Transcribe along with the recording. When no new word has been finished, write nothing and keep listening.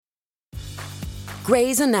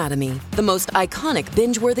Grey's Anatomy, the most iconic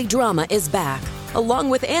binge-worthy drama, is back,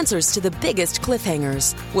 along with answers to the biggest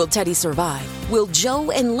cliffhangers. Will Teddy survive? Will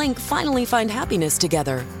Joe and Link finally find happiness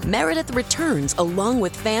together? Meredith returns along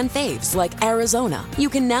with fan faves like Arizona. You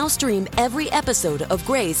can now stream every episode of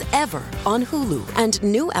Grey's ever on Hulu, and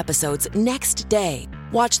new episodes next day.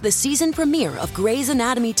 Watch the season premiere of Grey's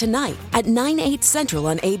Anatomy tonight at 9/8 Central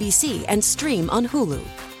on ABC and stream on Hulu.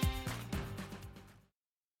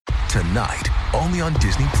 Tonight, only on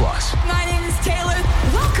Disney+. My name is Taylor.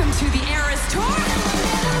 Welcome to the Eras Tour.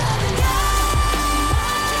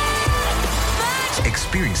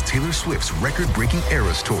 Experience Taylor Swift's record-breaking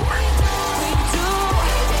Eras Tour.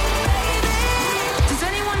 Does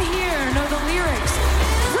anyone here know the lyrics?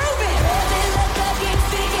 Prove it!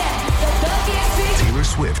 Taylor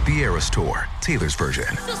Swift, the Eras Tour, Taylor's version,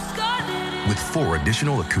 with 4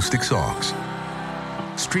 additional acoustic songs.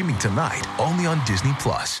 Streaming tonight, only on Disney+.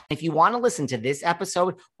 If you want to listen to this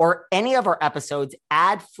episode or any of our episodes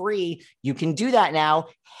ad-free, you can do that now.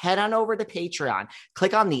 Head on over to Patreon.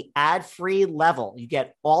 Click on the ad-free level. You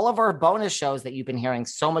get all of our bonus shows that you've been hearing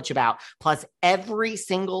so much about. Plus, every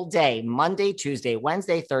single day, Monday, Tuesday,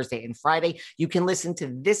 Wednesday, Thursday, and Friday, you can listen to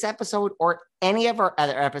this episode or any of our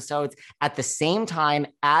other episodes at the same time,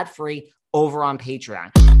 ad-free, over on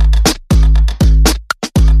Patreon.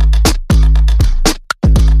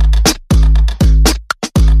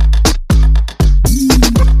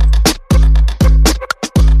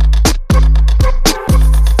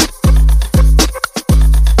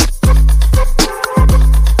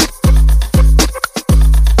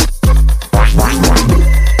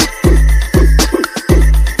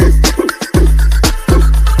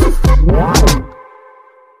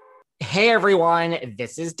 Hey everyone,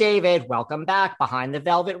 this is David. Welcome back behind the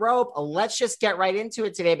velvet rope. Let's just get right into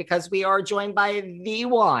it today because we are joined by the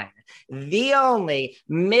one, the only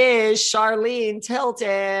Ms. Charlene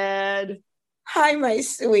Tilton. Hi, my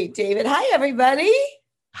sweet David. Hi, everybody.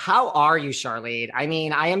 How are you, Charlene? I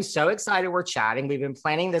mean, I am so excited we're chatting. We've been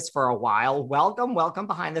planning this for a while. Welcome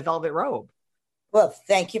behind the velvet rope. Well,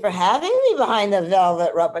 thank you for having me behind the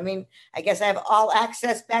velvet rope. I mean, I guess I have all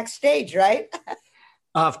access backstage, right?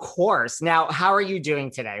 Of course. Now, how are you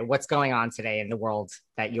doing today? What's going on today in the world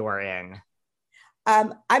that you are in?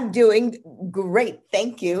 I'm doing great.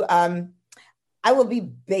 Thank you. I will be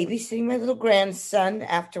babysitting my little grandson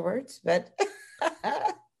afterwards, but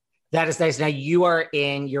that is nice. Now you're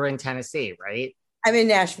in Tennessee, right? I'm in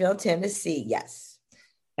Nashville, Tennessee. Yes.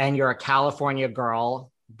 And you're a California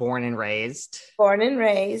girl, born and raised,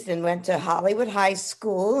 and went to Hollywood High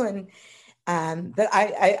School. And but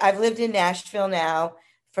I've lived in Nashville now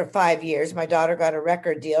for 5 years. My daughter got a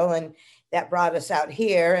record deal and that brought us out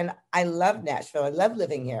here. And I love Nashville. I love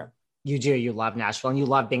living here. You do. You love Nashville and you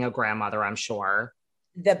love being a grandmother, I'm sure.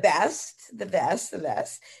 The best.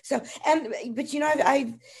 So, but you know,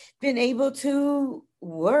 I've been able to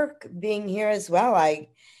work being here as well. I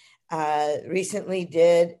recently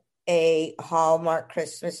did a Hallmark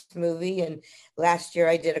Christmas movie. And last year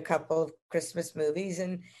I did a couple of Christmas movies.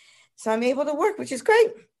 And so I'm able to work, which is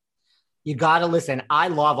great. You got to listen. I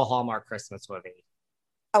love a Hallmark Christmas movie.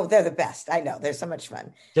 Oh, they're the best. I know. They're so much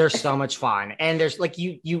fun. They're so much fun. And there's like,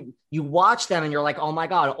 you watch them and you're like, oh my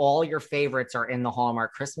God, all your favorites are in the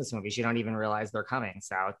Hallmark Christmas movies. You don't even realize they're coming.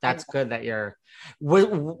 So that's good that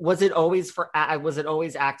was it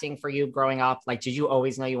always acting for you growing up? Like, did you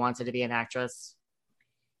always know you wanted to be an actress?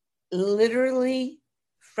 Literally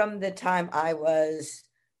from the time I was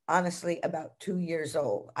honestly about 2 years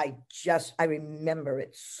old. I remember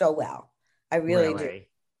it so well. I really do.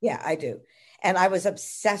 Yeah, I do. And I was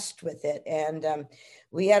obsessed with it. And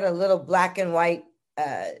we had a little black and white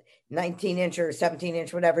 19-inch or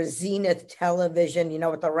 17-inch, whatever, Zenith television, you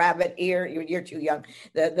know, with the rabbit ear. You're too young.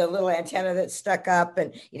 The little antenna that stuck up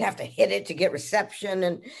and you'd have to hit it to get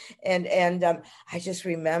reception. And I just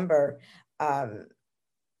remember,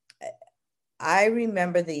 I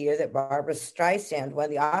remember the year that Barbara Streisand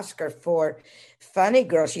won the Oscar for Funny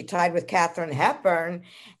Girl. She tied with Katharine Hepburn.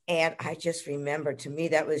 And I just remember, to me,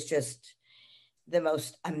 that was just the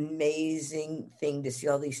most amazing thing to see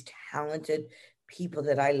all these talented people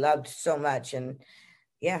that I loved so much. And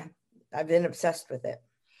yeah, I've been obsessed with it.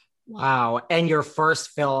 Wow. And your first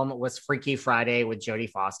film was Freaky Friday with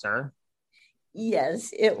Jodie Foster.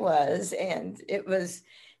 Yes, it was. And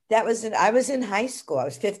I was in high school. I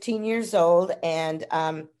was 15 years old. And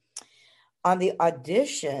on the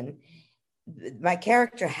audition, my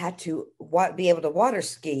character had to be able to water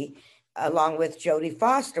ski along with Jodie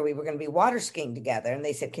Foster. We were going to be water skiing together. And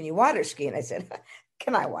they said, can you water ski? And I said,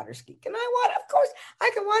 can I water ski? Of course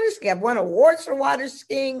I can water ski. I've won awards for water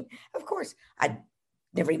skiing. Of course. I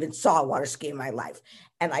never even saw water ski in my life.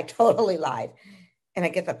 And I totally lied. And I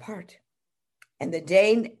get the part. And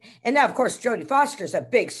now, of course, Jodie Foster's a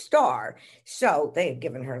big star. So they've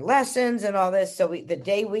given her lessons and all this. So the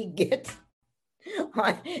day we get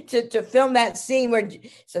to film that scene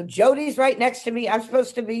so Jodie's right next to me. I'm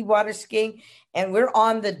supposed to be water skiing, and we're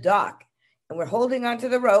on the dock, and we're holding onto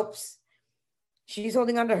the ropes. She's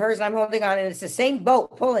holding onto hers, and I'm holding on, and it's the same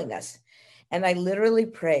boat pulling us. And I literally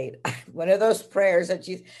prayed one of those prayers that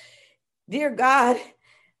dear God,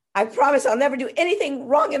 I promise I'll never do anything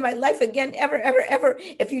wrong in my life again, ever, ever, ever,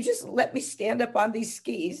 if you just let me stand up on these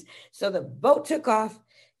skis. So the boat took off.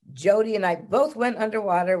 Jodie and I both went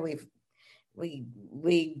underwater. All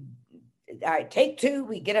right, take two.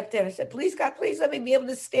 We get up there, and I said, please, God, please let me be able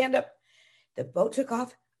to stand up. The boat took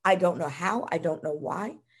off. I don't know how. I don't know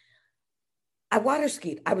why. I water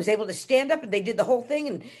skied. I was able to stand up, and they did the whole thing.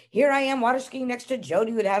 And here I am water skiing next to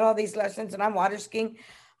Jodie, who had all these lessons, and I'm water skiing.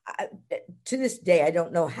 To this day, I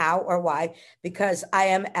don't know how or why, because I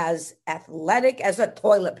am as athletic as a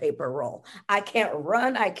toilet paper roll. I can't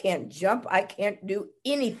run. I can't jump. I can't do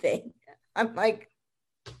anything. I'm like,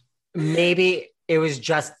 maybe it was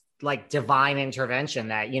just like divine intervention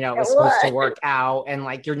that, it was supposed to work out, and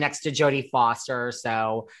like you're next to Jodie Foster.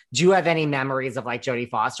 So do you have any memories of like Jodie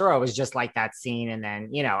Foster, or it was just like that scene? And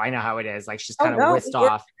then, I know how it is. Like she's kind of whisked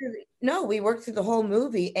off. We worked through the whole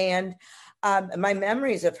movie, and my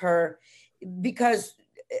memories of her, because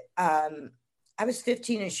I was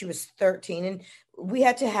 15 and she was 13, and we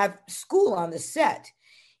had to have school on the set.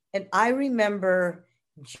 And I remember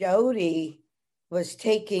Jodie was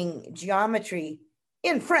taking geometry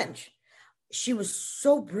in French. She was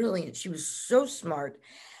so brilliant. She was so smart.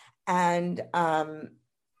 And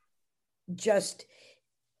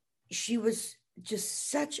she was just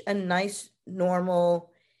such a nice,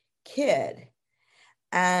 normal kid.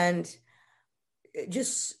 And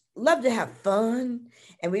just loved to have fun.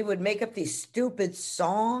 And we would make up these stupid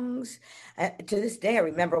songs. To this day, I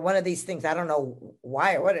remember one of these things. I don't know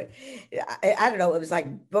why or what. I don't know. It was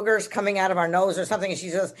like boogers coming out of our nose or something. And she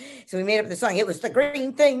says, so we made up the song. It was the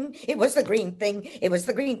green thing. It was the green thing. It was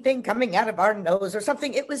the green thing coming out of our nose or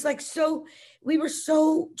something. It was like we were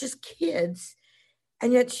so just kids.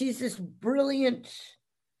 And yet she's this brilliant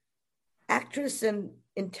actress and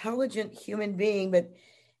intelligent human being. But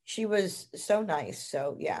she was so nice.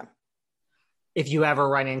 So, yeah. Do you ever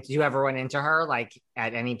run into her like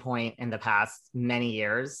at any point in the past many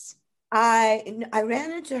years? I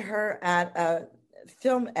ran into her at a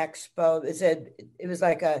film expo. It was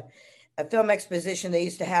like a film exposition they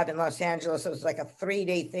used to have in Los Angeles. It was like a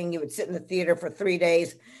 3-day thing. You would sit in the theater for 3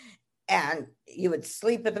 days and you would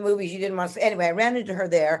sleep at the movies you didn't want to. Anyway, I ran into her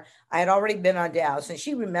there. I had already been on Dallas, and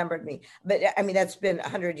she remembered me. But I mean, that's been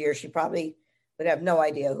 100 years. She probably would have no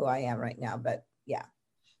idea who I am right now. But yeah,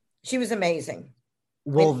 she was amazing.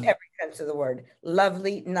 In every sense of the word.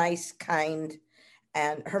 Lovely, nice, kind.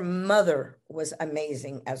 And her mother was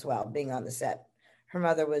amazing as well, being on the set. Her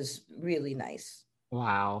mother was really nice.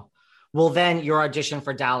 Wow. Well, then your audition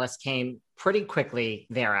for Dallas came pretty quickly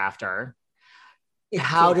thereafter.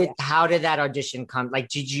 How did that audition come? Like,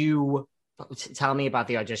 did you tell me about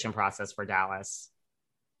the audition process for Dallas?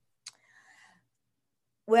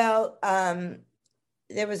 Well,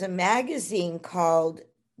 there was a magazine called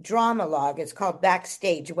Drama Log. It's called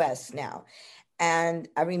Backstage West now. And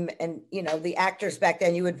the actors back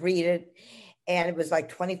then, you would read it, and it was like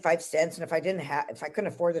 25 cents. And if I couldn't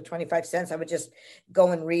afford the 25 cents, I would just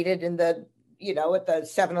go and read it in the, at the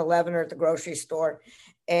 7-Eleven or at the grocery store.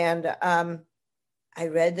 And I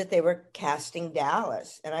read that they were casting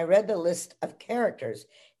Dallas, and I read the list of characters,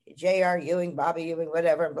 J.R. Ewing, Bobby Ewing,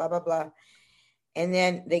 whatever, and blah, blah, blah. And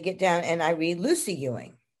then they get down, and I read Lucy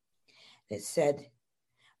Ewing. It said,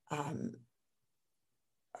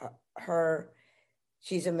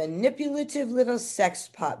 she's a manipulative little sex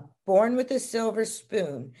pot born with a silver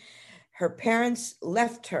spoon. Her parents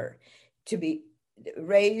left her to be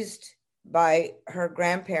raised by her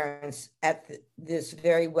grandparents at this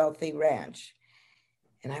very wealthy ranch.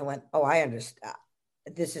 And I went, oh, I understand.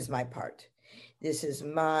 This is my part. This is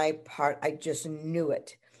my part. I just knew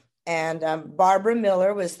it. And Barbara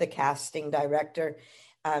Miller was the casting director.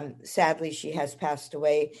 Sadly, she has passed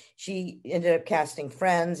away. She ended up casting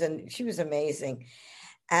Friends, and she was amazing.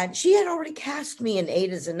 And she had already cast me in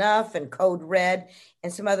 8 is Enough and Code Red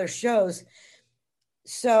and some other shows.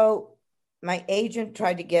 So my agent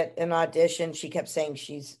tried to get an audition. She kept saying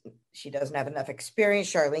she doesn't have enough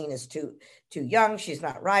experience. Charlene is too young. She's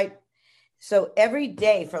not right. So every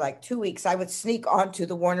day for like 2 weeks, I would sneak onto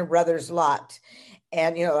the Warner Brothers lot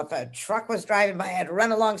And, if a truck was driving by, I'd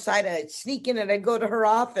run alongside and I'd sneak in and I'd go to her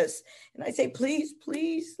office and I'd say, please,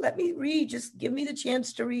 please let me read. Just give me the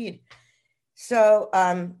chance to read. So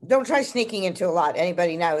don't try sneaking into a lot.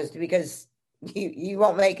 Anybody knows, because you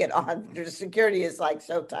won't make it on. The security is like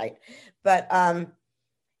so tight. But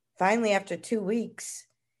finally, after 2 weeks,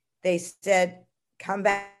 they said, come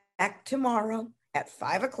back tomorrow at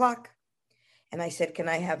 5:00. And I said, can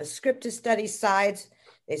I have a script to study sides?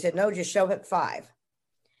 They said, no, just show up at 5.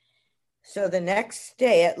 So the next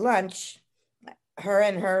day at lunch, her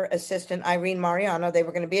and her assistant, Irene Mariano, they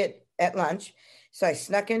were going to be at lunch. So I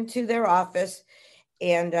snuck into their office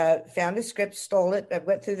and found a script, stole it. I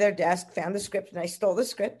went through their desk, found the script, and I stole the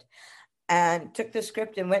script and took the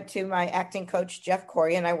script and went to my acting coach, Jeff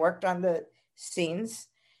Corey, and I worked on the scenes.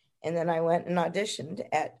 And then I went and auditioned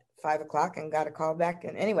at 5:00 and got a call back.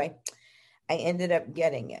 And anyway, I ended up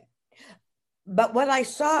getting it. But what I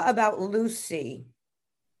saw about Lucy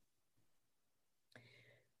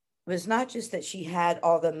was not just that she had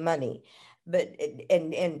all the money, but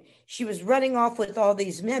and she was running off with all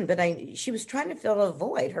these men, but she was trying to fill a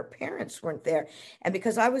void. Her parents weren't there. And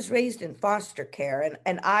because I was raised in foster care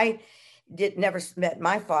and I never met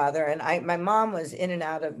my father, and my mom was in and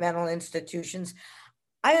out of mental institutions,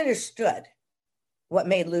 I understood what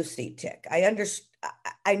made Lucy tick.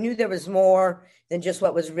 I knew there was more than just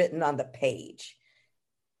what was written on the page.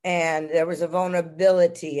 And there was a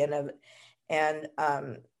vulnerability and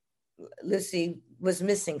Lucy was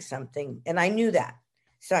missing something. And I knew that.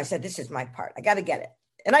 So I said, this is my part. I got to get it.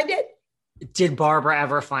 And I did. Did Barbara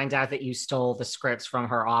ever find out that you stole the scripts from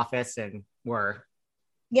her office and were?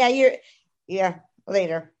 Yeah,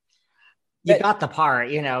 later. You got the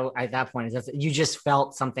part, at that point, you just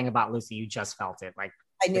felt something about Lucy. You just felt it. Like,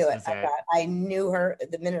 I knew it. I knew her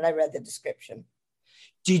the minute I read the description.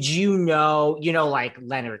 Did you know, like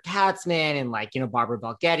Leonard Katzman and like, Barbara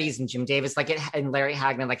Bel Geddes and Jim Davis, like and Larry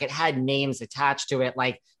Hagman, like it had names attached to it.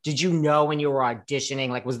 Like, did you know when you were auditioning,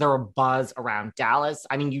 like, was there a buzz around Dallas?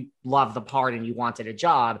 I mean, you loved the part and you wanted a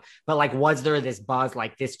job, but like, was there this buzz,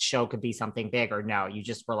 like this show could be something big, or no, you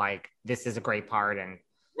just were like, this is a great part? And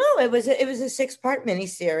no, it was a 6-part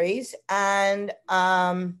miniseries. And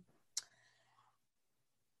I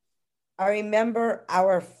remember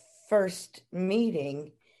our first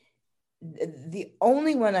meeting. The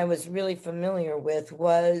only one I was really familiar with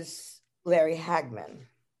was Larry Hagman.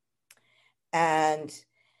 And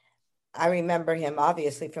I remember him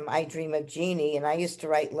obviously from I Dream of Jeannie. And I used to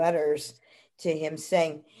write letters to him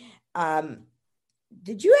saying,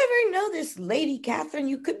 did you ever know this lady, Catherine?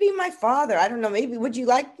 You could be my father. I don't know. Maybe would you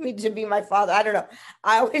like me to be my father? I don't know.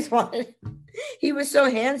 I always wanted, he was so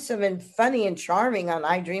handsome and funny and charming on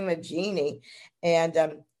I Dream of Jeannie.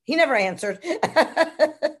 And he never answered.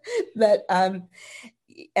 But, and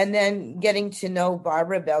then getting to know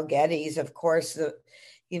Barbara Bel Geddes, of course,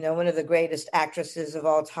 one of the greatest actresses of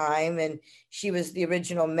all time. And she was the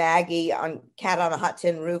original Maggie on Cat on a Hot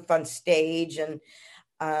Tin Roof on stage. And,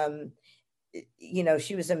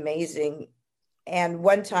 she was amazing. And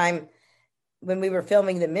one time when we were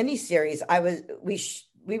filming the miniseries,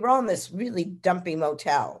 we were on this really dumpy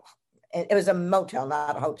motel. And it was a motel,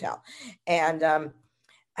 not a hotel. And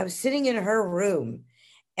I was sitting in her room,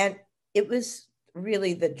 and it was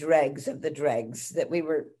really the dregs of the dregs that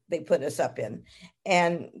they put us up in.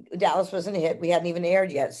 And Dallas wasn't a hit. We hadn't even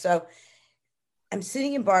aired yet. So I'm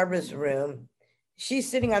sitting in Barbara's room. She's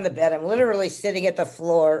sitting on the bed. I'm literally sitting at the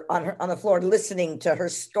floor on the floor, listening to her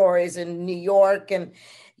stories in New York and,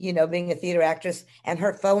 being a theater actress. And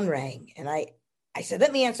her phone rang, and I said,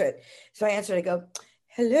 let me answer it. So I answered. I go,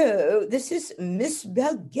 hello, this is Miss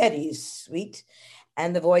Bel Geddes, sweet.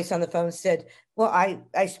 And the voice on the phone said, well,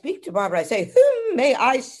 I speak to Barbara. I say, whom may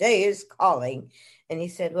I say is calling? And he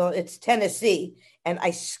said, well, it's Tennessee. And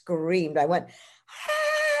I screamed. I went,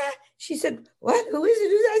 ah. She said, what? Who is it?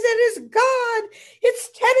 I said, it's God. It's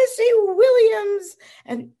Tennessee Williams.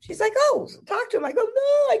 And she's like, oh, talk to him. I go,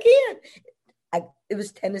 no, I can't. It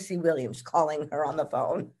was Tennessee Williams calling her on the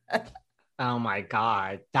phone. Oh my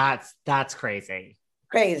God. That's crazy.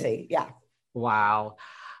 Crazy. Yeah. Wow.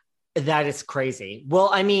 That is crazy. Well,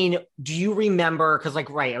 I mean, do you remember, because like,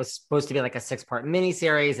 right, it was supposed to be like a 6-part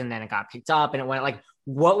miniseries and then it got picked up and it went like,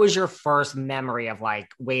 what was your first memory of like,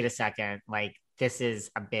 wait a second, like this is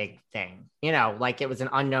a big thing, like it was an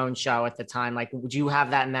unknown show at the time. Like, would you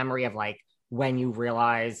have that memory of like when you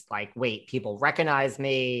realized like, wait, people recognize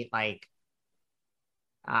me, like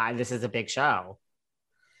this is a big show?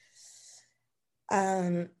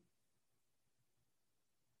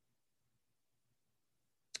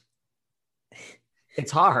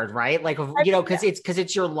 It's hard, right? Like, because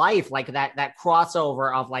it's your life, like that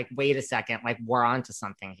crossover of like, wait a second, like we're onto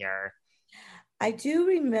something here. I do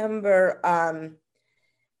remember,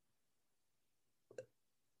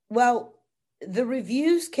 well, the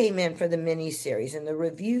reviews came in for the miniseries, and the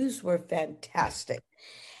reviews were fantastic.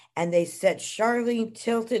 And they said Charlene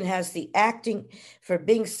Tilton has the acting for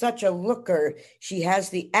being such a looker. She has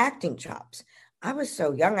the acting chops. I was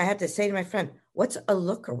so young, I had to say to my friend, "What's a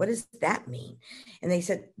looker? What does that mean?" And they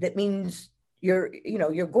said, "That means you're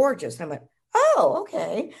gorgeous." And I went, "Oh,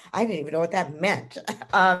 okay." I didn't even know what that meant.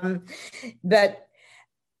 But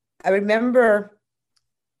I remember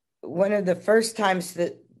one of the first times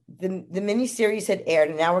that the miniseries had aired,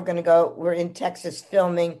 and now we're in Texas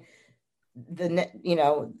filming the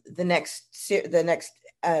next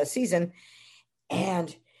season.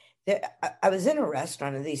 And I was in a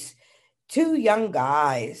restaurant, and these two young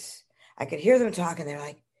guys, I could hear them talking. They're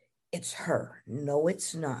like, "It's her." "No,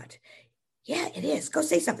 it's not." "Yeah, it is. Go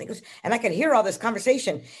say something." And I could hear all this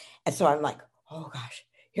conversation. And so I'm like, oh gosh,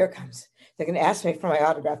 here it comes. They're going to ask me for my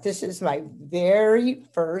autograph. This is my very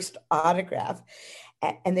first autograph.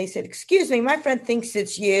 And they said, "Excuse me, my friend thinks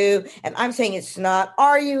it's you." And I'm saying it's not.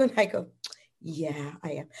 "Are you?" And I go, "Yeah,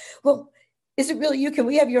 I am." "Well, is it really you? Can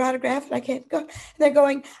we have your autograph?" And I can't go. And they're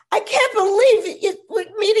going, "I can't believe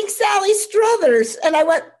we're meeting Sally Struthers." And I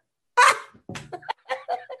went, ah.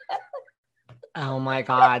 Oh my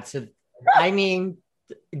God. So, I mean,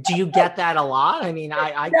 do you get that a lot? I mean,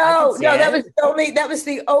 No, that was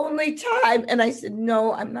the only time. And I said,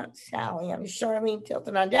 "No, I'm not Sally. I'm Charlene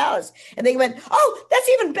Tilton on Dallas." And they went, "Oh, that's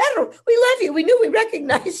even better. We love you. We knew we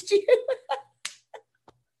recognized you."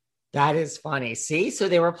 That is funny. See, so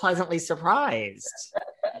they were pleasantly surprised.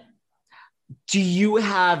 Do you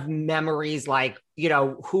have memories like,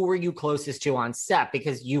 who were you closest to on set?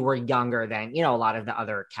 Because you were younger than, a lot of the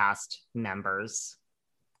other cast members.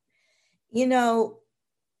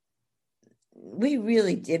 We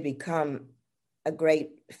really did become a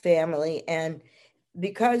great family. And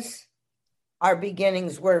because our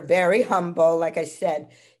beginnings were very humble, like I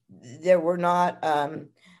said, there were not,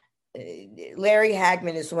 Larry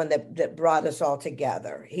Hagman is the one that brought us all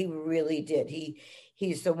together. He really did.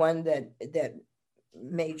 He's the one that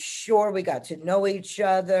made sure we got to know each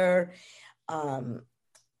other.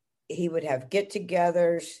 He would have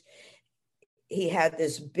get-togethers. He had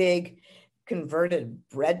this big converted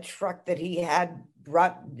bread truck that he had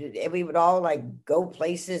brought, and we would all like go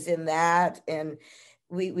places in that, and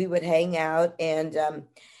we would hang out. And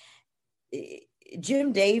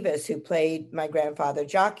Jim Davis, who played my grandfather,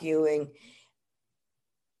 Jock Ewing,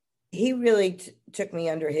 he really took me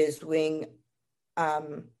under his wing,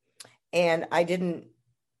 and I didn't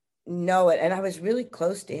know it, and I was really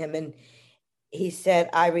close to him. And he said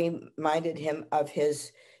I reminded him of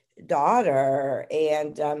his daughter,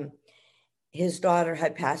 and his daughter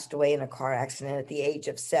had passed away in a car accident at the age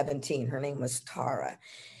of 17. Her name was Tara.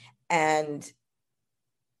 And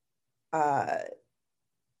there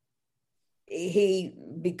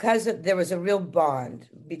was a real bond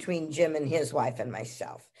between Jim and his wife and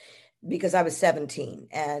myself, because I was 17.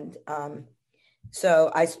 And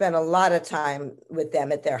so I spent a lot of time with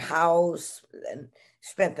them at their house and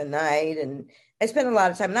spent the night. And I spent a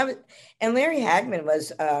lot of time. And Larry Hagman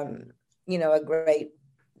was, a great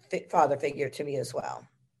father figure to me as well.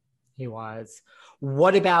 He was.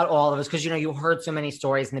 What about all of us? Because, you heard so many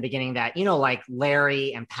stories in the beginning that, like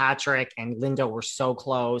Larry and Patrick and Linda were so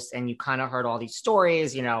close, and you kind of heard all these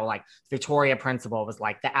stories, like Victoria Principal was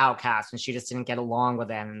like the outcast and she just didn't get along with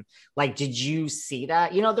him. Like, did you see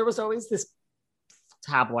that? There was always this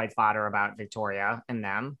tabloid fodder about Victoria and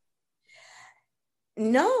them.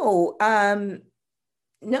 No.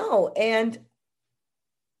 No. And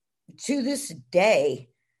to this day,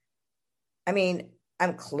 I mean,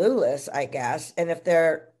 I'm clueless, I guess. And if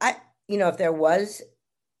there was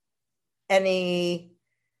any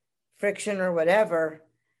friction or whatever,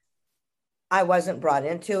 I wasn't brought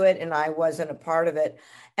into it, and I wasn't a part of it.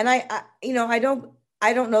 And I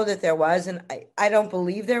don't know that there was, and I don't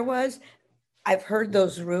believe there was. I've heard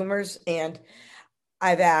those rumors, and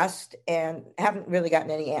I've asked and haven't really gotten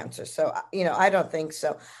any answers. So, I don't think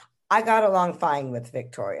so. I got along fine with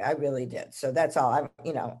Victoria. I really did. So that's all.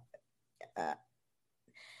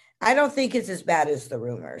 I don't think it's as bad as the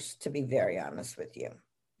rumors, to be very honest with you.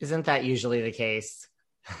 Isn't that usually the case?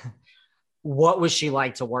 What was she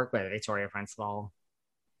like to work with, Victoria Principal?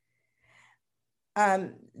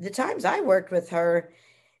 The times I worked with her,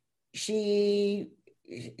 she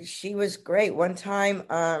was great. One time,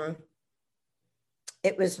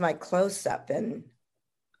 it was my close-up, and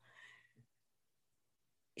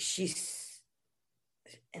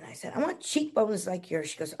And I said, I want cheekbones like yours.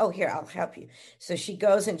 She goes, oh, here, I'll help you. So she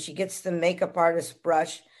goes and she gets the makeup artist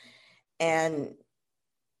brush, and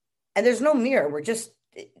there's no mirror.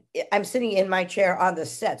 I'm sitting in my chair on the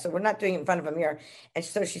set, so we're not doing it in front of a mirror. And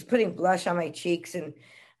so she's putting blush on my cheeks, and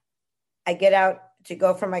I get out to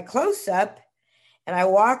go for my close-up, and I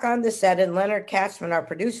walk on the set, and Leonard Katzman, our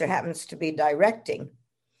producer, happens to be directing.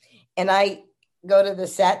 And I go to the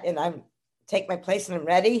set, and I take my place, and I'm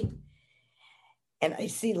ready. And I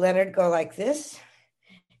see Leonard go like this,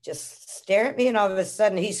 just stare at me, and all of a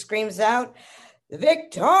sudden he screams out,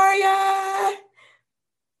 Victoria!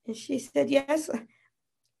 And she said, yes.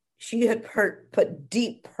 She had put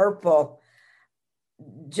deep purple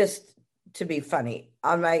just to be funny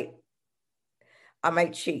on my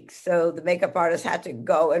cheeks. So the makeup artist had to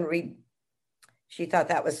go and she thought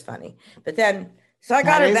that was funny. But then, so I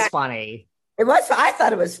got her back. That is funny. It was, I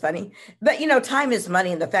thought it was funny. But, time is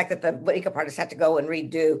money. And the fact that the makeup artist had to go and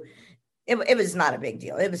redo, it was not a big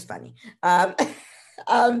deal. It was funny.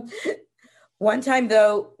 One time,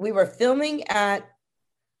 though, we were filming at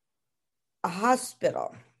a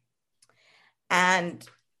hospital. And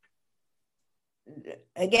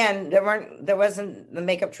again, there wasn't the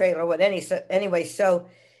makeup trailer with any. So anyway, so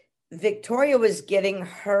Victoria was getting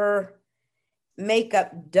her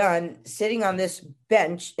makeup done sitting on this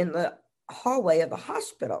bench in the hallway of the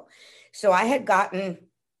hospital. So I had gotten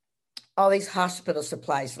all these hospital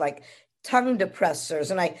supplies like tongue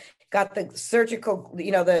depressors, and I got the surgical,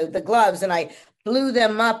 the gloves, and I blew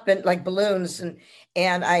them up and like balloons,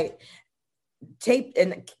 and I taped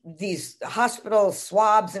in these hospital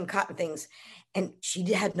swabs and cotton things. And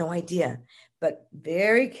she had no idea, but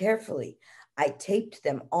very carefully, I taped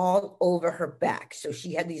them all over her back. So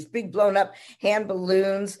she had these big blown up hand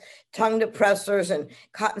balloons, tongue depressors, and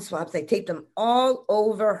cotton swabs. I taped them all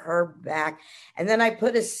over her back. And then I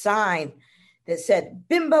put a sign that said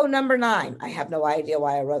Bimbo number 9. I have no idea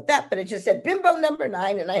why I wrote that, but it just said Bimbo number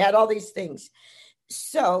 9. And I had all these things.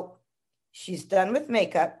 So she's done with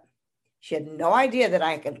makeup. She had no idea that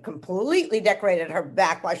I had completely decorated her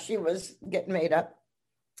back while she was getting made up.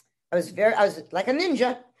 I was like a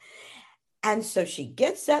ninja. And so she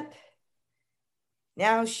gets up.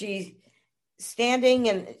 Now she's standing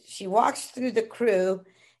and she walks through the crew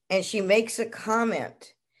and she makes a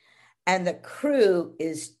comment. And the crew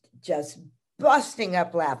is just busting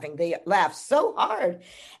up laughing. They laugh so hard.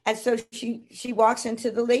 And so she walks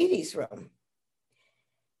into the ladies' room.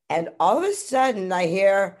 And all of a sudden I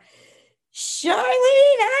hear,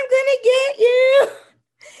 Charlene, I'm gonna get you.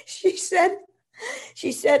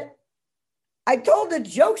 She said, I told a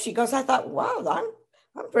joke. She goes, I thought, wow,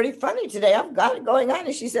 I'm pretty funny today. I've got it going on.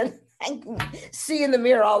 And she said, I can see in the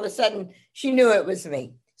mirror all of a sudden. She knew it was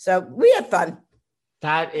me. So we had fun.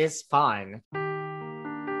 That is fun.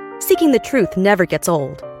 Seeking the truth never gets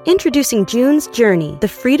old. Introducing June's Journey, the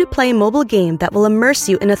free-to-play mobile game that will immerse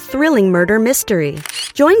you in a thrilling murder mystery.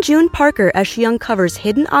 Join June Parker as she uncovers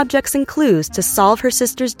hidden objects and clues to solve her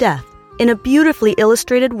sister's death in a beautifully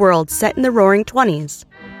illustrated world set in the Roaring '20s.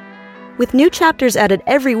 With new chapters added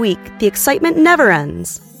every week, the excitement never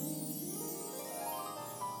ends.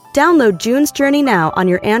 Download June's Journey now on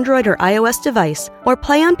your Android or iOS device, or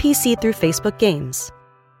play on PC through Facebook Games.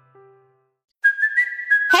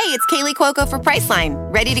 Hey, it's Kaylee Cuoco for Priceline.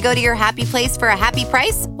 Ready to go to your happy place for a happy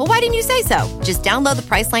price? Well, why didn't you say so? Just download the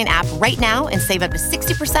Priceline app right now and save up to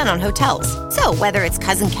 60% on hotels. So whether it's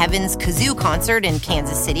Cousin Kevin's Kazoo Concert in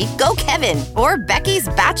Kansas City, go Kevin, or Becky's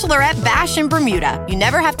Bachelorette Bash in Bermuda, you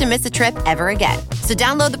never have to miss a trip ever again. So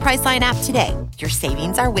download the Priceline app today. Your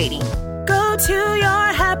savings are waiting. Go to your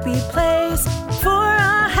happy place for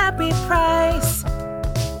a happy price.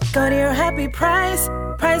 Go to your happy price,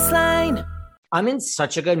 Priceline. I'm in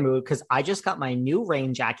such a good mood because I just got my new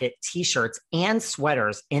rain jacket, t-shirts, and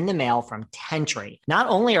sweaters in the mail from Tentry. Not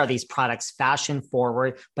only are these products fashion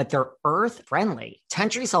forward, but they're earth friendly.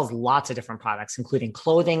 Tentry sells lots of different products, including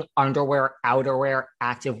clothing, underwear, outerwear,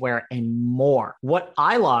 activewear, and more. What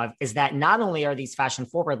I love is that not only are these fashion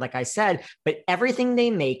forward, like I said, but everything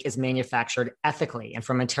they make is manufactured ethically and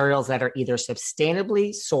from materials that are either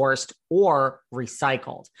sustainably sourced or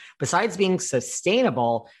recycled. Besides being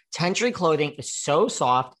sustainable, Tentry clothing is so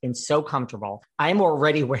soft and so comfortable. I'm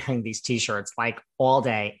already wearing these t-shirts like all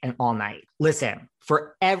day and all night. Listen,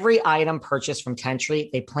 for every item purchased from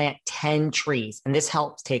Tentree, they plant 10 trees, and this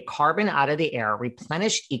helps take carbon out of the air,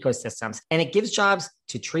 replenish ecosystems, and it gives jobs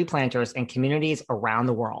to tree planters and communities around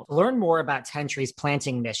the world. To learn more about Tentree's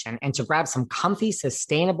planting mission and to grab some comfy,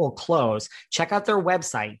 sustainable clothes, check out their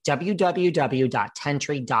website,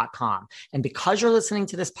 www.tentree.com. And because you're listening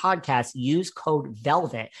to this podcast, use code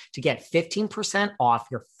VELVET to get 15% off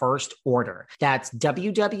your first order. That's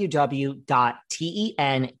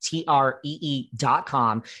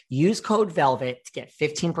www.tentree.com. Use code VELVET to get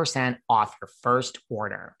 15% off your first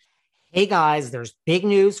order. Hey guys, there's big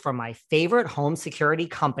news from my favorite home security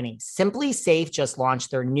company. Simply Safe just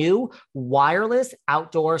launched their new wireless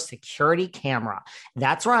outdoor security camera.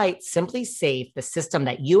 That's right, Simply Safe, the system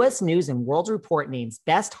that US News and World Report names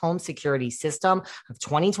Best Home Security System of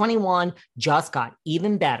 2021, just got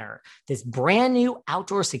even better. This brand new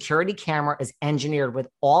outdoor security camera is engineered with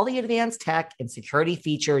all the advanced tech and security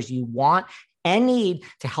features you want and need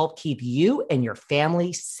to help keep you and your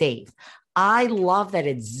family safe. I love that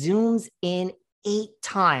it zooms in 8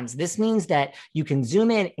 times. This means that you can zoom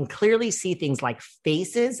in and clearly see things like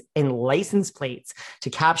faces and license plates to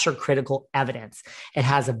capture critical evidence. It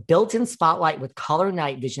has a built-in spotlight with color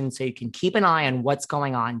night vision so you can keep an eye on what's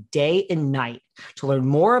going on day and night. To learn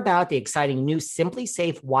more about the exciting new Simply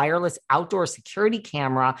Safe wireless outdoor security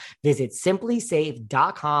camera, visit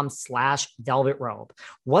simplysafe.com/velvetrobe.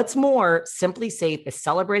 What's more, Simply Safe is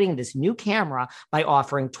celebrating this new camera by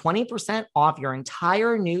offering 20% off your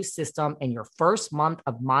entire new system and your first month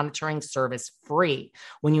of monitoring service free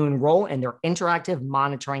when you enroll in their interactive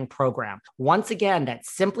monitoring program. Once again,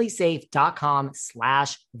 that's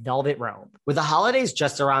simplysafe.com/velvetrobe. With the holidays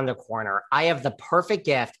just around the corner, I have the perfect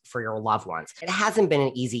gift for your loved ones. It hasn't been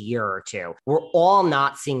an easy year or two. We're all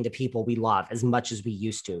not seeing the people we love as much as we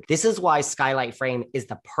used to. This is why Skylight Frame is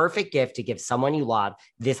the perfect gift to give someone you love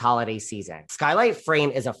this holiday season. Skylight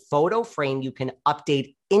Frame is a photo frame you can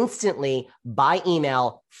update instantly by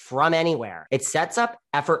email from anywhere. It sets up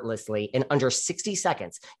effortlessly in under 60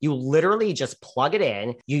 seconds. You literally just plug it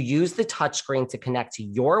in, you use the touchscreen to connect to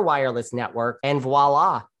your wireless network, and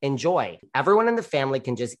voila, enjoy. Everyone in the family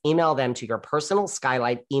can just email them to your personal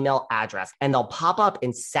Skylight email address, and they'll pop up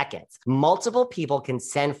in seconds. Multiple people can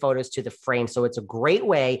send photos to the frame, so it's a great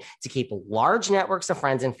way to keep large networks of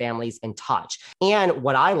friends and families in touch. And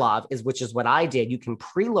what I love is, which is what I did, you can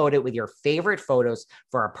preload it with your favorite photos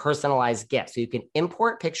for a personalized gift. So you can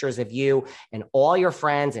import pictures of you and all your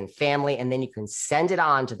friends and family, and then you can send it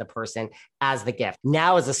on to the person as the gift.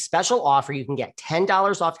 Now, as a special offer, you can get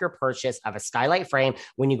 $10 off your purchase of a Skylight Frame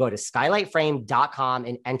when you go to skylightframe.com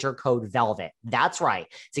and enter code VELVET. That's right.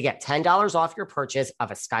 To get $10 off your purchase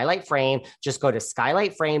of a Skylight Frame, just go to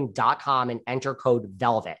skylightframe.com and enter code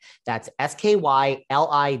VELVET. That's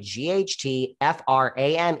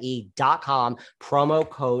skylightframe.com, promo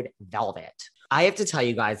code VELVET. I have to tell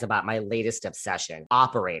you guys about my latest obsession,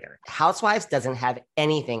 Operator. Housewives doesn't have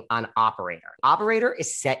anything on Operator. Operator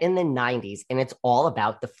is set in the 90s, and it's all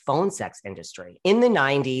about the phone sex industry. In the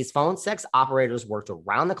 90s, phone sex operators worked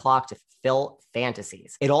around the clock to fulfill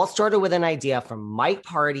fantasies. It all started with an idea from Mike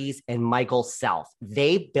Pardes and Michael Self.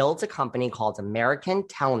 They built a company called American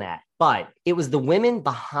Telnet. But it was the women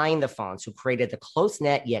behind the phones who created the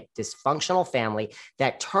close-knit yet dysfunctional family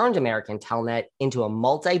that turned American Telnet into a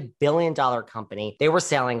multi-billion-dollar company. They were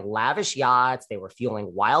sailing lavish yachts. They were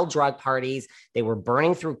fueling wild drug parties. They were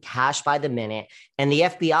burning through cash by the minute. And the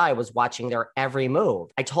FBI was watching their every move.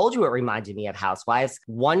 I told you it reminded me of Housewives.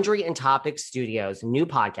 Wondery and Topic Studios' new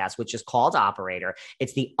podcast, which is called Operator.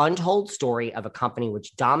 It's the untold story of a company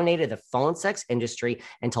which dominated the phone sex industry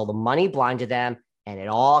until the money blinded them, and it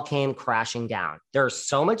all came crashing down. There's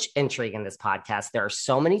so much intrigue in this podcast. There are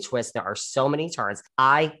so many twists. There are so many turns.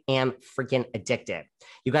 I am freaking addicted.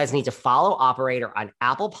 You guys need to follow Operator on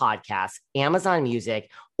Apple Podcasts, Amazon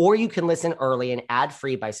Music, or you can listen early and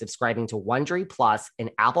ad-free by subscribing to Wondery Plus in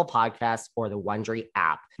Apple Podcasts or the Wondery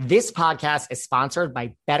app. This podcast is sponsored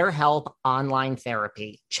by BetterHelp Online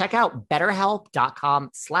Therapy. Check out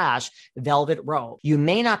betterhelp.com/velvetrobe. You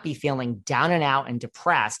may not be feeling down and out and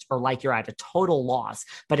depressed or like you're at a total loss,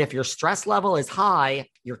 but if your stress level is high,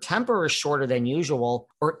 your temper is shorter than usual,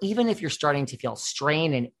 or even if you're starting to feel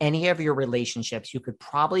strain in any of your relationships, you could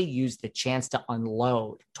probably use the chance to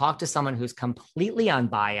unload. Talk to someone who's completely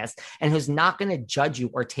unbiased and who's not going to judge you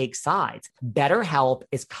or take sides. BetterHelp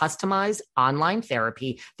is customized online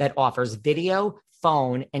therapy that offers video,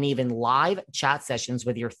 phone, and even live chat sessions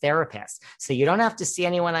with your therapist. So you don't have to see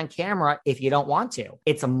anyone on camera if you don't want to.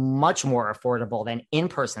 It's much more affordable than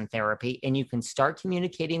in-person therapy, and you can start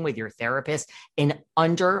communicating with your therapist in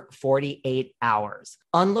under 48 hours.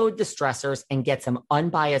 Unload the stressors and get some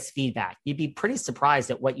unbiased feedback. You'd be pretty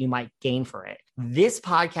surprised at what you might gain for it. This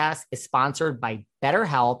podcast is sponsored by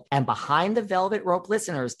BetterHelp, and Behind the Velvet Rope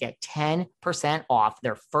listeners get 10% off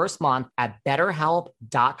their first month at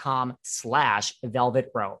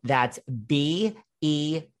betterhelp.com/velvet rope. That's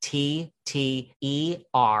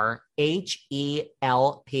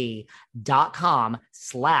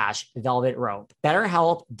BETTERHELP.com/velvet rope.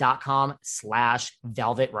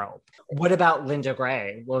 BetterHelp.com/velvet rope. What about Linda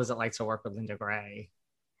Gray? What was it like to work with Linda Gray?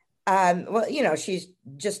 Well, she's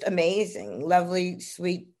just amazing, lovely,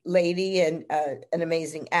 sweet lady, and an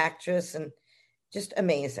amazing actress, and just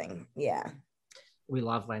amazing. Yeah. We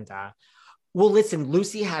love Linda. Well, listen,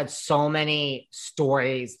 Lucy had so many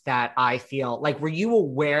stories that I feel like, were you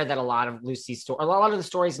aware that a lot of Lucy's story, a lot of the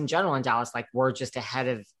stories in general in Dallas, like, were just ahead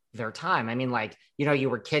of their time? I mean, like, you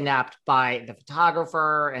were kidnapped by the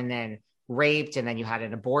photographer and then raped, and then you had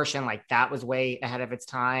an abortion. Like, that was way ahead of its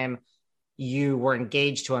time. You were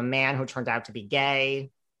engaged to a man who turned out to be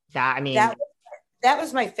gay. That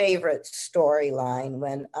was my favorite storyline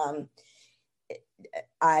when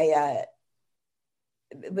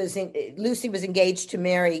Lucy was engaged to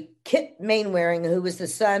marry Kit Mainwaring, who was the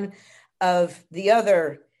son of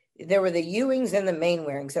there were the Ewings and the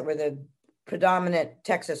Mainwarings that were the predominant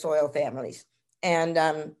Texas oil families.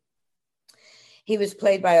 And he was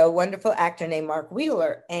played by a wonderful actor named Mark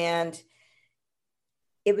Wheeler. And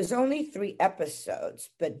it was only 3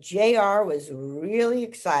 episodes, but JR was really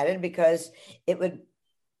excited because it would,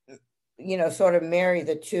 sort of marry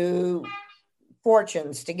the two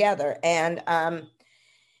fortunes together. And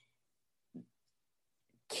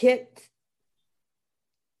Kit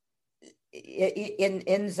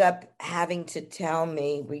ends up having to tell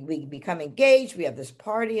me, we become engaged, we have this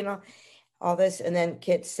party and all this. And then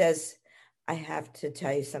Kit says, I have to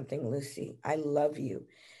tell you something, Lucy, I love you.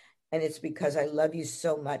 And it's because I love you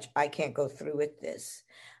so much, I can't go through with this.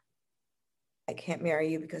 I can't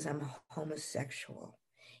marry you because I'm homosexual,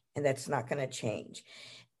 and that's not going to change.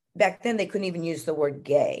 Back then, they couldn't even use the word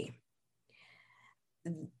gay.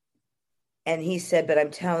 And he said, but I'm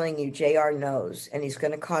telling you, JR knows, and he's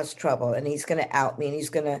going to cause trouble, and he's going to out me,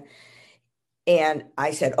 and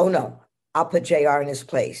I said, oh no, I'll put JR in his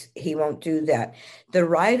place. He won't do that. The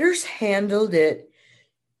writers handled it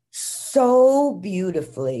so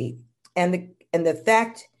beautifully. And the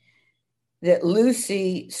fact that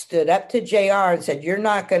Lucy stood up to JR and said, you're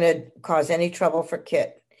not going to cause any trouble for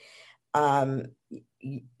Kit.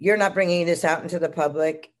 You're not bringing this out into the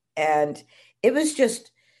public. And it was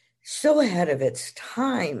just so ahead of its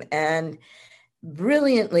time and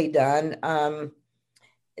brilliantly done.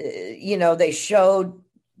 They showed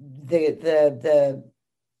the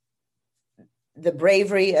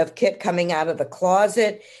bravery of Kit coming out of the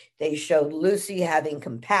closet. They showed Lucy having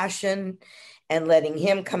compassion and letting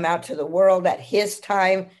him come out to the world at his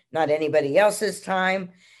time, not anybody else's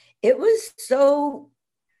time. It was so,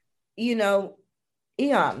 eons.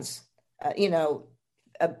 It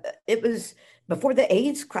was before the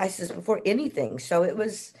AIDS crisis, before anything. So it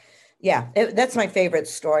was, that's my favorite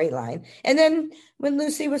storyline. And then when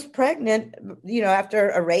Lucy was pregnant,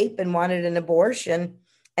 after a rape and wanted an abortion,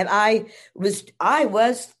 and I was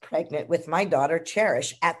pregnant with my daughter,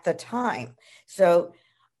 Cherish, at the time. So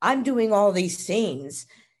I'm doing all these scenes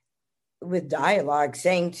with dialogue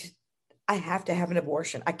saying, I have to have an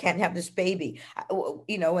abortion. I can't have this baby. And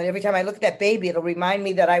every time I look at that baby, it'll remind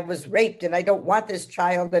me that I was raped and I don't want this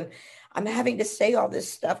child. And I'm having to say all this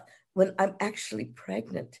stuff when I'm actually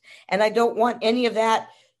pregnant. And I don't want any of that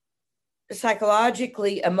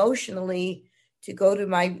psychologically, emotionally to go to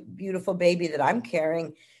my beautiful baby that I'm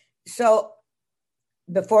carrying. So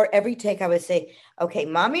before every take, I would say, okay,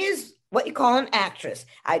 mommy is what you call an actress.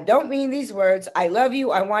 I don't mean these words. I love you.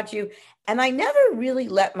 I want you. And I never really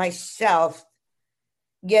let myself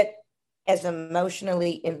get as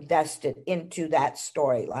emotionally invested into that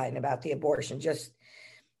storyline about the abortion, just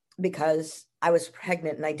because I was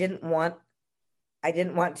pregnant and I didn't want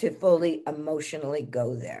to fully emotionally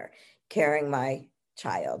go there carrying my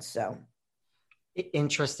child. So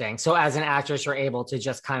interesting. So as an actress, you're able to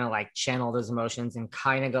just kind of like channel those emotions and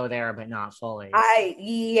kind of go there, but not fully.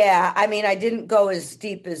 I didn't go as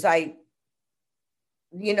deep as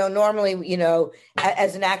normally,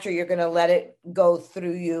 as an actor, you're going to let it go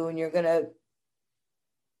through you and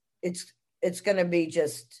it's going to be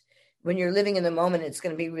just, when you're living in the moment, it's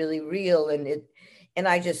going to be really real. And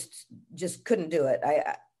I just couldn't do it.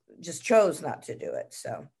 I just chose not to do it.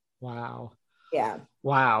 So. Wow. Yeah.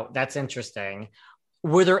 Wow. That's interesting.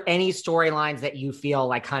 Were there any storylines that you feel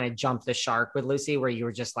like kind of jumped the shark with Lucy, where you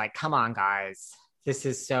were just like, come on, guys, this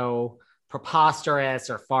is so preposterous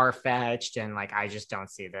or far-fetched, and like I just don't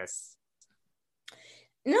see this.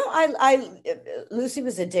 No, Lucy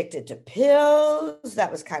was addicted to pills.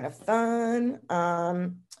 That was kind of fun.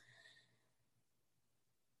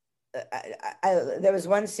 There was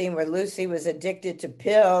one scene where Lucy was addicted to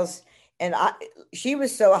pills, and she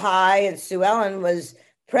was so high, and Sue Ellen was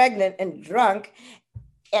pregnant and drunk,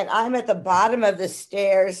 and I'm at the bottom of the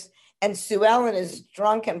stairs, and Sue Ellen is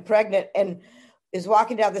drunk and pregnant and is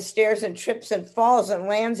walking down the stairs and trips and falls and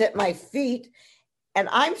lands at my feet. And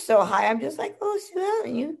I'm so high, I'm just like, oh, Sue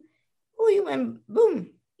Ellen, you went,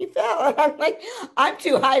 boom, you fell. And I'm like, I'm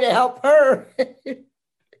too high to help her.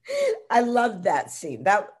 I loved that scene.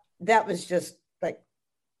 That was just like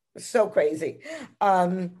so crazy.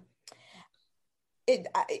 As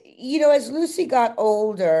Lucy got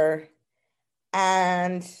older,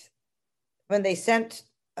 and when they sent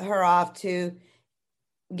her off to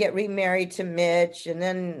get remarried to Mitch, and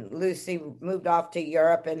then Lucy moved off to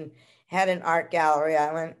Europe and had an art gallery,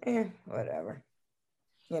 I went, whatever.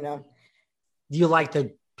 You like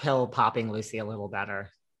the pill popping Lucy a little better.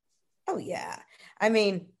 Oh yeah. I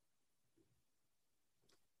mean,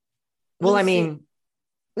 well, Lucy,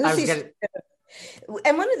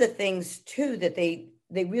 and one of the things too that they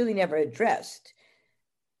really never addressed,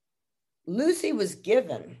 Lucy was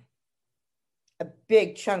given a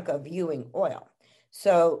big chunk of Ewing oil.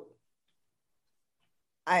 So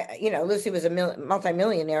Lucy was a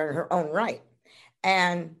multimillionaire in her own right,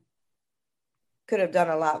 and could have done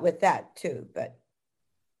a lot with that too. But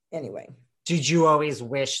anyway. Did you always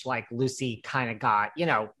wish like Lucy kind of got,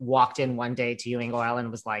 walked in one day to Ewing Oil and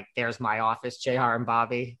was like, there's my office, JR and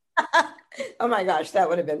Bobby? Oh my gosh, that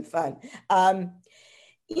would have been fun.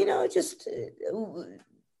 Just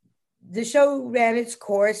the show ran its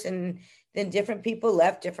course, and then different people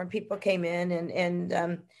left, different people came in, and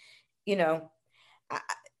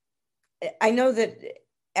I know that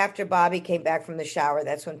after Bobby came back from the shower,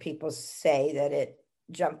 that's when people say that it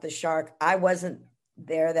jumped the shark. I wasn't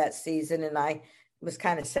there that season, and I was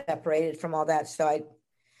kind of separated from all that. So I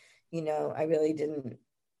really didn't.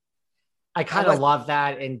 I kind of love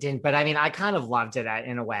that and didn't, but I mean, I kind of loved it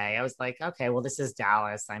in a way. I was like, okay, well, this is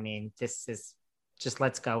Dallas. I mean, this is just,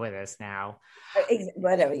 let's go with this now.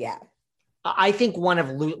 Whatever. Yeah. I think one of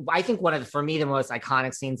for me, the most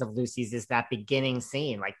iconic scenes of Lucy's is that beginning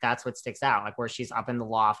scene. Like that's what sticks out, like where she's up in the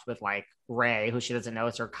loft with like Ray, who she doesn't know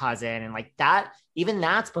is her cousin. And like that, even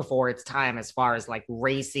that's before its time as far as like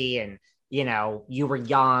racy and, you were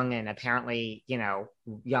young and apparently,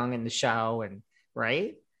 young in the show and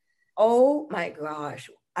right. Oh my gosh.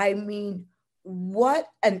 I mean, what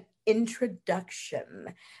an introduction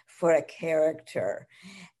for a character.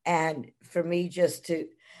 And for me just to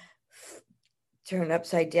turn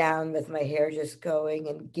upside down with my hair just going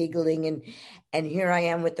and giggling. And here I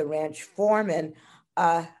am with the ranch foreman,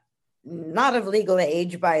 not of legal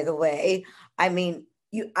age, by the way. I mean,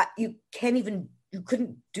 you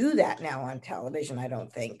couldn't do that now on television, I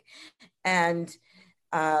don't think. And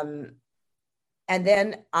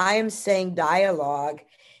then I am saying dialogue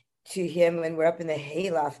to him when we're up in the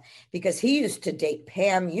hayloft, because he used to date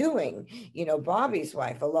Pam Ewing, Bobby's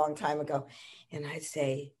wife, a long time ago. And I'd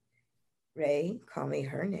say, Ray, call me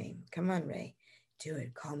her name. Come on, Ray, do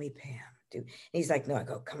it. Call me Pam. And he's like, no. I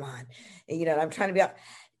go, come on. And, I'm trying to be out.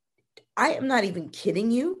 I am not even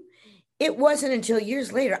kidding you. It wasn't until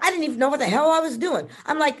years later, I didn't even know what the hell I was doing.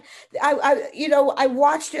 I'm like, I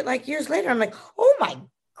watched it like years later. I'm like, oh my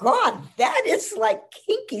God, that is like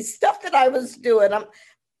kinky stuff that I was doing. I'm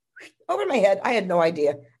over my head. I had no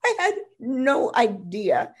idea.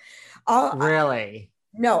 Really?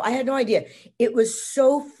 No, I had no idea. It was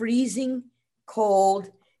so freezing cold.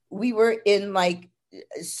 We were in like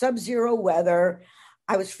sub-zero weather.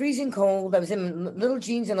 I was freezing cold. I was in little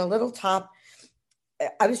jeans and a little top.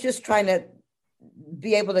 I was just trying to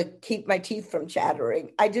be able to keep my teeth from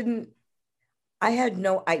chattering. I had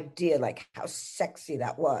no idea like how sexy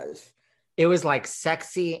that was. It was like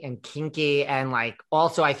sexy and kinky, and like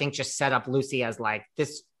also I think just set up Lucy as like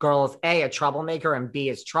this girl is A, a troublemaker, and B,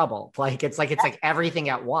 is trouble. It's like everything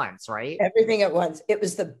at once, right? Everything at once. It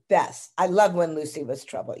was the best. I love when Lucy was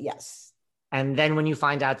trouble. Yes. And then when you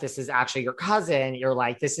find out this is actually your cousin, you're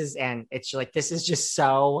like, this is just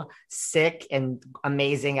so sick and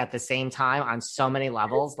amazing at the same time on so many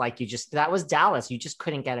levels. Like that was Dallas. You just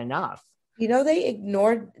couldn't get enough.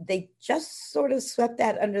 They just sort of swept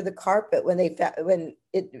that under the carpet when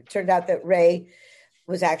it turned out that Ray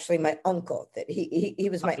was actually my uncle, that he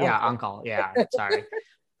was my uncle. Yeah, uncle. Yeah, sorry.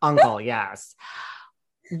 Uncle, yes.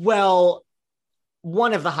 Well,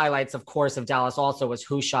 one of the highlights, of course, of Dallas also was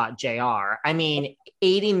Who Shot JR. I mean,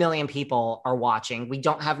 80 million people are watching. We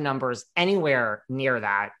don't have numbers anywhere near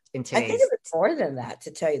that in today's. I think it was more than that,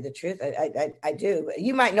 to tell you the truth. I do.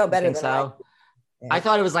 You might know better than I. Yeah. I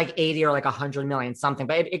thought it was like 80 or like 100 million something,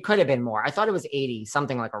 but it could have been more. I thought it was 80,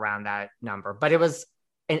 something like around that number, but it was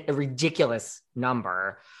a ridiculous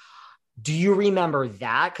number. Do you remember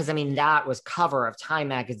that? Because I mean, that was cover of Time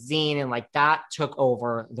magazine, and like that took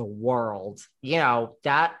over the world. You know,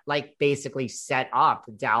 that like basically set up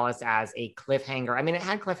Dallas as a cliffhanger. I mean, it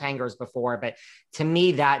had cliffhangers before, but to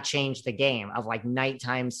me, that changed the game of like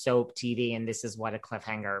nighttime soap TV. And this is what a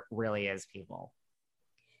cliffhanger really is, people.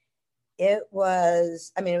 It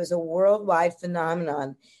was, I mean, it was a worldwide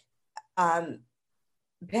phenomenon.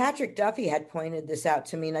 Patrick Duffy had pointed this out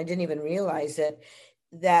to me, and I didn't even realize it,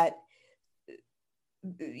 that,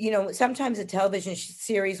 you know, sometimes a television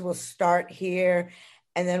series will start here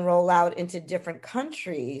and then roll out into different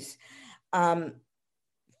countries. Our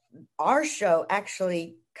show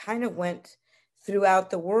actually kind of went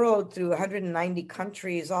throughout the world, through 190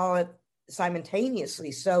 countries, all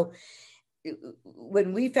simultaneously. So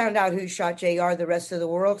when we found out Who Shot JR, the rest of the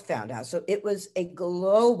world found out. So it was a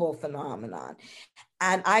global phenomenon.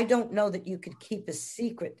 And I don't know that you could keep a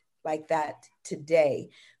secret like that today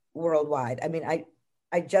worldwide. I mean,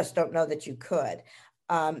 I just don't know that you could.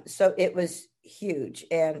 So it was huge.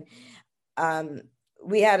 And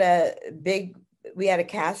we had a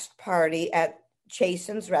cast party at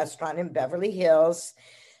Chasen's restaurant in Beverly Hills.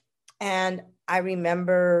 And I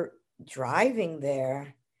remember driving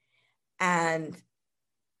there, and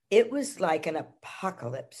it was like an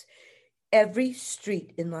apocalypse. Every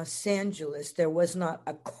street in Los Angeles, there was not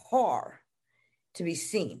a car to be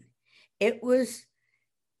seen. It was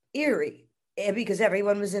eerie because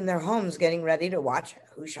everyone was in their homes getting ready to watch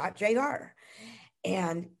Who Shot JR.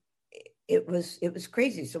 And it was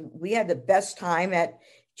crazy. So we had the best time at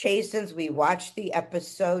Chasen's. We watched the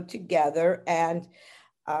episode together, and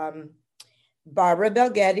Barbara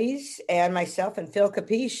Bel Geddes and myself and Phil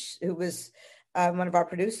Capiche, who was one of our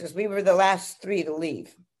producers, we were the last three to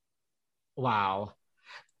leave. Wow.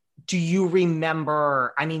 Do you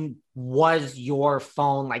remember, I mean, was your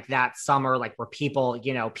phone like that summer, like were people,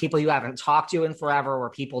 you know, people you haven't talked to in forever,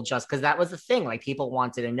 or people just, because that was the thing, like people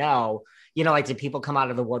wanted to know, you know, like did people come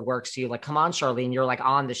out of the woodworks to you like, come on, Charlene, you're like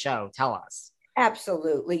on the show, tell us.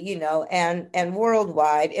 Absolutely, you know, and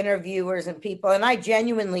worldwide interviewers and people, and I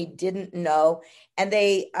genuinely didn't know. And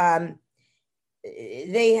they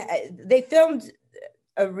filmed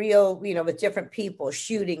a reel, you know, with different people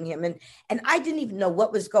shooting him, and I didn't even know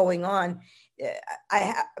what was going on.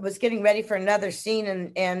 I was getting ready for another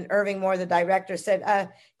scene, and Irving Moore, the director, said,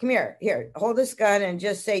 "Come here, hold this gun and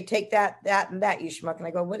just say, take that, and that, you schmuck." And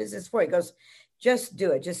I go, "What is this for?" He goes, "Just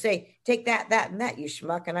do it. Just say, take that, and that, you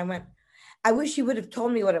schmuck." And I went, I wish you would have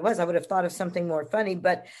told me what it was. I would have thought of something more funny.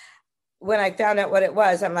 But when I found out what it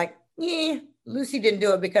was, I'm like, yeah, Lucy didn't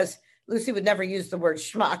do it, because Lucy would never use the word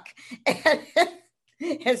schmuck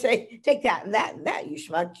and say, take that, and that, you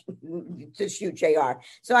schmuck, to shoot JR.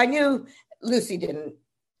 So I knew Lucy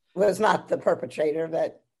was not the perpetrator,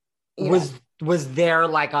 but was there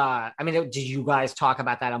like I mean, did you guys talk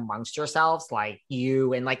about that amongst yourselves? Like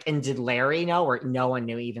you and did Larry know, or no one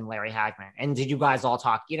knew, even Larry Hagman? And did you guys all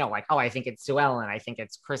talk, you know, like, oh, I think it's Sue Ellen, I think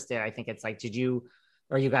it's Kristen, I think it's like,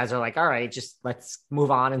 or you guys are like, all right, just let's move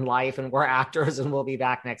on in life, and we're actors and we'll be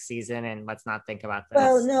back next season, and let's not think about this?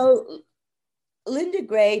 Well, no, Linda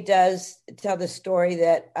Gray does tell the story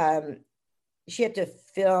that she had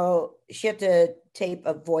to tape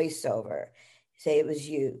a voiceover, say, it was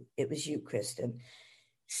you, Kristen.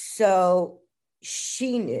 So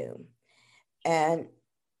she knew, and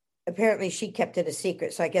apparently she kept it a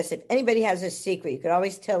secret. So I guess if anybody has a secret, you could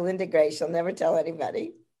always tell Linda Gray. She'll never tell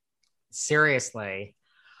anybody. Seriously.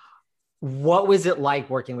 What was it like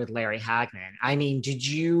working with Larry Hagman? I mean,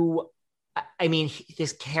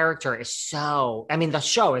 this character is so, I mean, the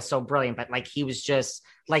show is so brilliant, but like, he was just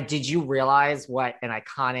like, did you realize what an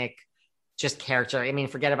iconic just character? I mean,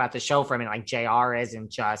 forget about the show for a minute, like JR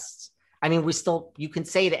isn't just, I mean, you can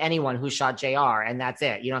say to anyone Who Shot JR, and that's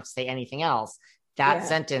it. You don't have to say anything else. That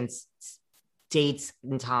sentence dates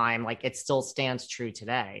in time, like it still stands true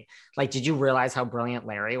today. Like, did you realize how brilliant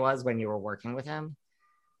Larry was when you were working with him?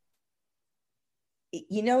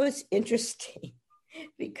 You know, it's interesting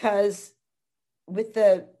because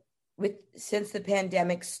since the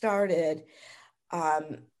pandemic started,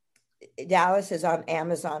 Dallas is on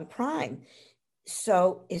Amazon Prime.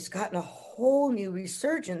 So it's gotten a whole new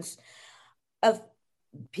resurgence of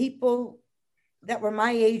people that were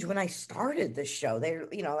my age when I started the show. They're,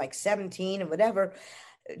 you know, like 17 and whatever.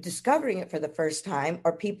 discovering it for the first time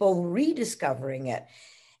or people rediscovering it.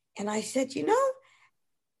 And I said,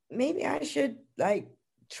 maybe I should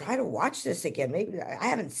try to watch this again. Maybe I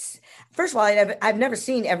haven't. First of all, I've never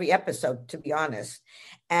seen every episode, to be honest.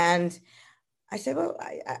 And I said, well,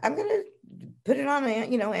 I'm going to put it on,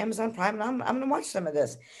 Amazon Prime, and I'm going to watch some of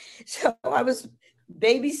this. So I was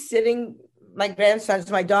babysitting my grandsons.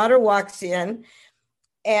 My daughter walks in,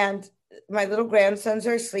 and my little grandsons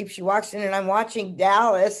are asleep. She walks in, and I'm watching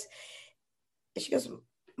Dallas. She goes,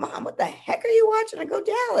 Mom, what the heck are you watching? I go,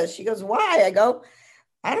 Dallas. She goes, why? I go,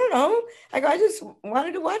 I don't know. I go, I just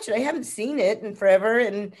wanted to watch it. I haven't seen it in forever,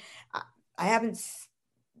 and I haven't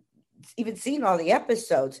even seen all the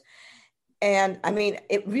episodes. And I mean,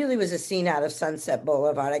 it really was a scene out of Sunset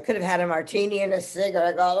Boulevard. I could have had a martini and a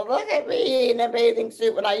cigarette. Go, look at me in a bathing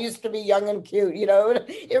suit when I used to be young and cute.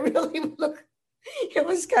 It really looked. It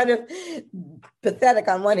was kind of pathetic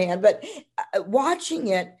on one hand, but watching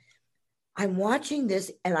it, I'm watching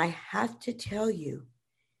this, and I have to tell you,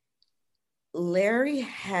 Larry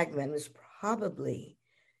Hagman was probably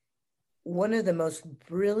one of the most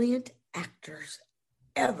brilliant actors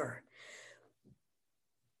ever.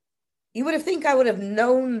 You would have think I would have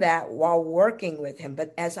known that while working with him,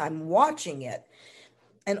 but as I'm watching it,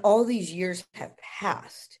 and all these years have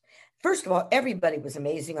passed, first of all, everybody was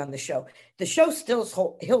amazing on the show. The show still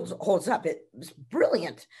holds up. It was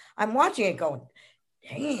brilliant. I'm watching it going,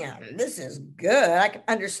 damn, this is good. I can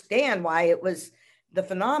understand why it was the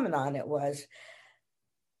phenomenon it was.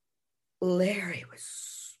 Larry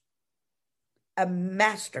was a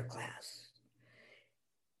masterclass.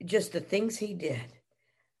 Just the things he did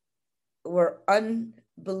were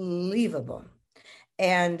unbelievable.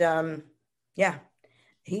 And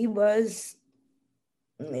he was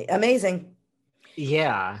amazing.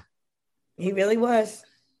 Yeah. He really was.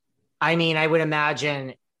 I mean, I would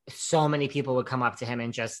imagine so many people would come up to him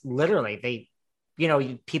and just literally,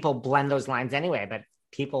 people blend those lines anyway, but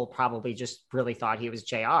people probably just really thought he was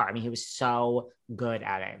JR. I mean, he was so good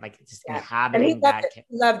at it, just inhabiting that. He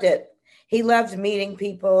loved it. He loved meeting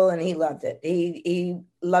people, and he loved it. He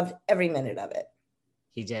loved every minute of it.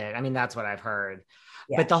 He did. I mean, that's what I've heard.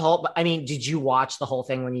 Yeah. But did you watch the whole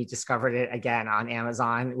thing when you discovered it again on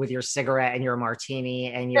Amazon with your cigarette and your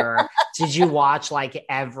martini and did you watch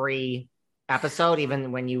every episode,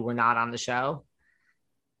 even when you were not on the show?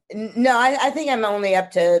 No, I think I'm only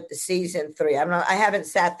up to season 3. I haven't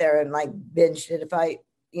sat there and binged it. If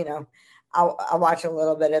I'll watch a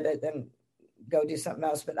little bit of it and go do something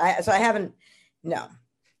else. But I haven't. No.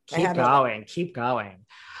 Keep going.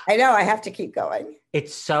 I know I have to keep going.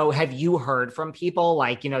 Have you heard from people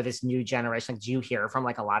this new generation? Do you hear from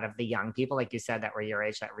a lot of the young people, like you said, that were your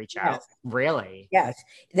age that reach out? Really? Yes.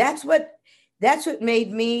 That's what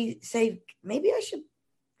made me say, maybe I should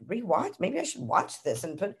rewatch. Maybe I should watch this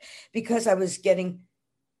because I was getting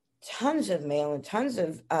tons of mail and tons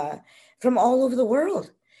of, from all over the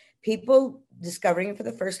world, people discovering it for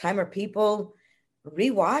the first time or people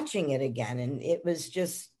rewatching it again. And it was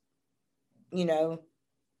just,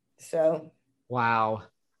 so. Wow.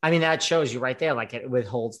 I mean, that shows you right there, it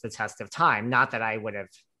withholds the test of time. Not that I would have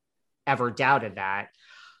ever doubted that.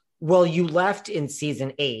 Well, you left in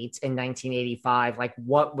season 8 in 1985.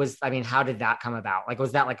 How did that come about?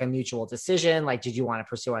 Was that a mutual decision? Did you want to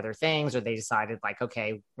pursue other things, or they decided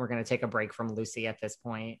okay, we're going to take a break from Lucy at this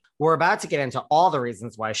point? We're about to get into all the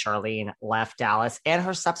reasons why Charlene left Dallas and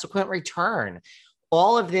her subsequent return.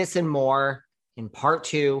 All of this and more in part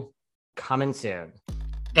 2, coming soon.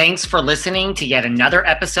 Thanks for listening to yet another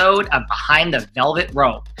episode of Behind the Velvet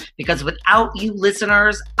Rope. Because without you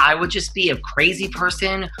listeners, I would just be a crazy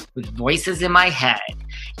person with voices in my head.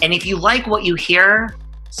 And if you like what you hear,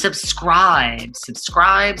 subscribe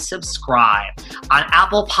on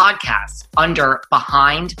Apple Podcasts under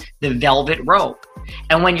Behind the Velvet Rope.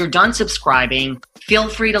 And when you're done subscribing, feel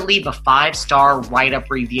free to leave a 5-star write-up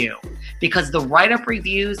review, because the write-up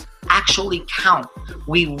reviews actually count.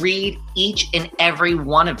 We read each and every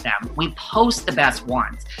one of them. We post the best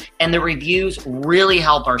ones, and the reviews really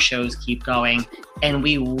help our shows keep going. And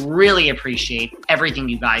we really appreciate everything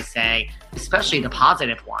you guys say, especially the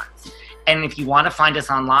positive ones. And if you want to find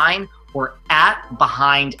us online, we're at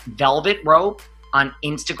Behind Velvet Rope on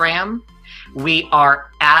Instagram. We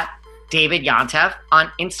are at David Yontef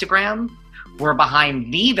on Instagram. We're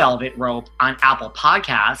Behind the Velvet Rope on Apple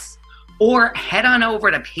Podcasts. Or head on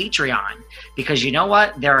over to Patreon, because you know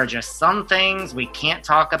what? There are just some things we can't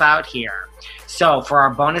talk about here. So for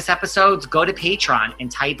our bonus episodes, go to Patreon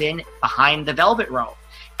and type in Behind the Velvet Rope.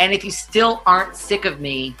 And if you still aren't sick of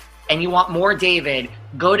me and you want more David,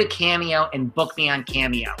 go to Cameo and book me on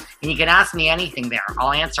Cameo. And you can ask me anything there.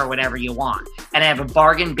 I'll answer whatever you want. And I have a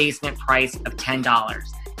bargain basement price of $10.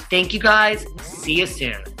 Thank you guys. See you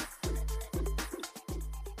soon.